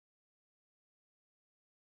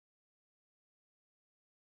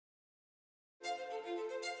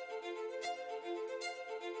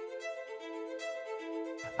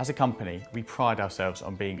As a company, we pride ourselves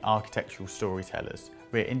on being architectural storytellers.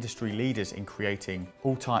 We're industry leaders in creating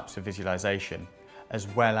all types of visualization, as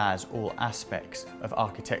well as all aspects of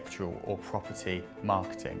architectural or property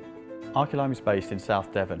marketing. Archilime is based in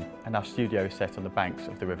South Devon, and our studio is set on the banks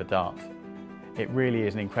of the River Dart. It really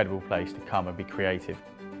is an incredible place to come and be creative,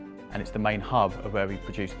 and it's the main hub of where we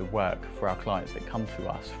produce the work for our clients that come to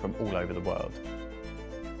us from all over the world.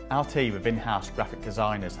 Our team of in-house graphic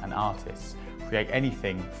designers and artists create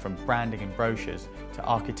anything from branding and brochures to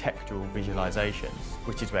architectural visualizations,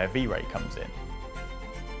 which is where VRay comes in.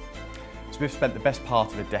 So we've spent the best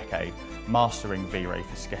part of a decade mastering VRay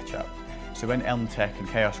for SketchUp. So when Elmtec and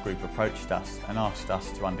Chaos Group approached us and asked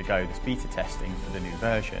us to undergo this beta testing for the new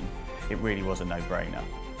version, it really was a no-brainer.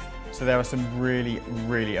 So there are some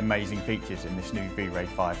really amazing features in this new VRay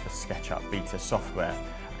 5 for SketchUp beta software,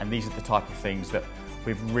 and these are the type of things that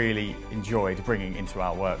we've really enjoyed bringing into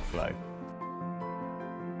our workflow.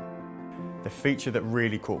 The feature that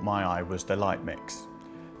really caught my eye was the light mix.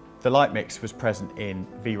 The light mix was present in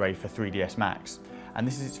VRay for 3ds Max, and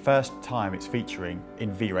this is its first time it's featuring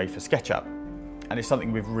in VRay for SketchUp, and it's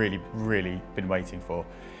something we've really been waiting for.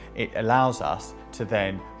 It allows us to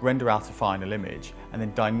then render out a final image and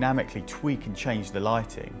then dynamically tweak and change the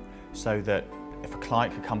lighting so that if a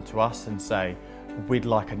client could come to us and say, we'd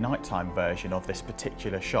like a nighttime version of this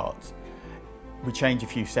particular shot, we change a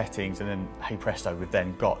few settings and then, hey presto, we've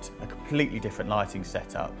then got a completely different lighting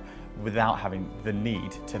setup without having the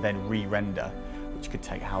need to then re-render, which could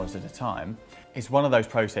take hours at a time. It's one of those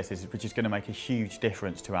processes which is going to make a huge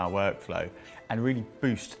difference to our workflow and really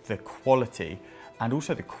boost the quality and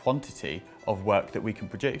also the quantity of work that we can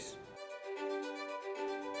produce.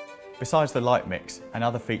 Besides the light mix,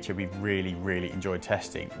 another feature we've really enjoyed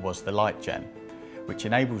testing was the light gen, which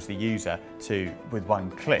enables the user to, with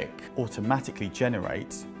one click, automatically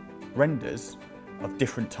generate renders of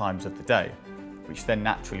different times of the day, which then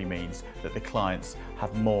naturally means that the clients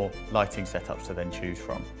have more lighting setups to then choose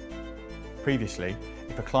from. Previously,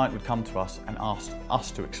 if a client would come to us and ask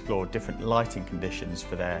us to explore different lighting conditions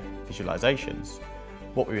for their visualizations,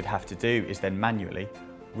 what we would have to do is then manually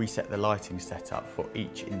reset the lighting setup for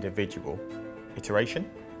each individual iteration.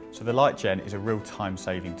 So the light gen is a real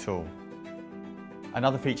time-saving tool.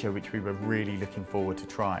 Another feature which we were really looking forward to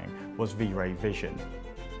trying was VRay Vision.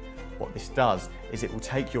 What this does is it will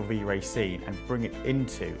take your VRay scene and bring it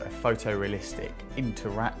into a photorealistic,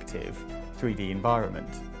 interactive 3D environment.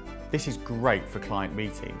 This is great for client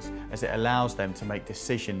meetings as it allows them to make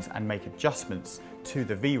decisions and make adjustments to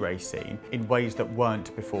the VRay scene in ways that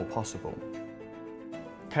weren't before possible.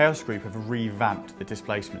 Chaos Group have revamped the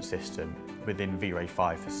displacement system within VRay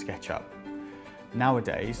 5 for SketchUp.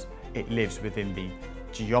 Nowadays, it lives within the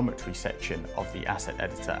geometry section of the asset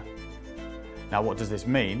editor. Now, what does this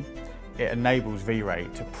mean? It enables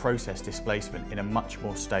VRay to process displacement in a much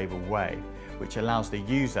more stable way, which allows the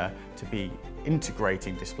user to be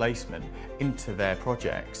integrating displacement into their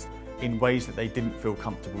projects in ways that they didn't feel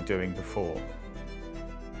comfortable doing before.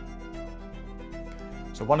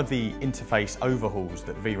 So one of the interface overhauls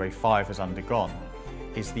that VRay 5 has undergone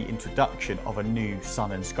is the introduction of a new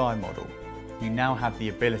sun and sky model. You now have the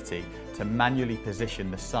ability to manually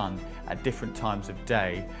position the sun at different times of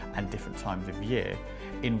day and different times of year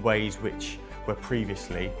in ways which were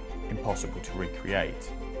previously impossible to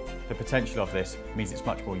recreate. The potential of this means it's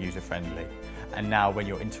much more user-friendly, and now when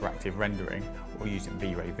you're interactive rendering or using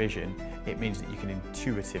VRay Vision, it means that you can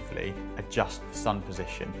intuitively adjust the sun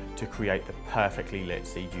position to create the perfectly lit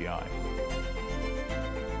CGI.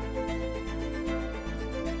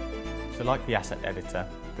 So like the asset editor,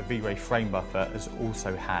 the VRay frame buffer has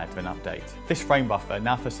also had an update. This frame buffer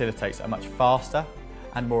now facilitates a much faster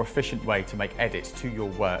and more efficient way to make edits to your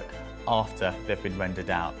work after they've been rendered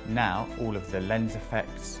out. Now all of the lens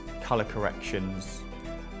effects, colour corrections,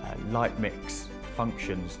 light mix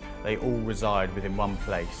functions, they all reside within one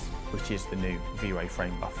place, which is the new VRay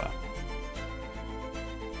frame buffer.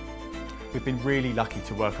 We've been really lucky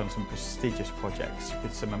to work on some prestigious projects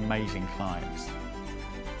with some amazing clients.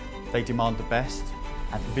 They demand the best,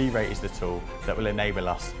 and VRay is the tool that will enable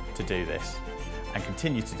us to do this and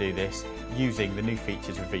continue to do this using the new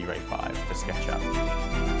features of VRay 5 for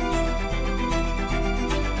SketchUp.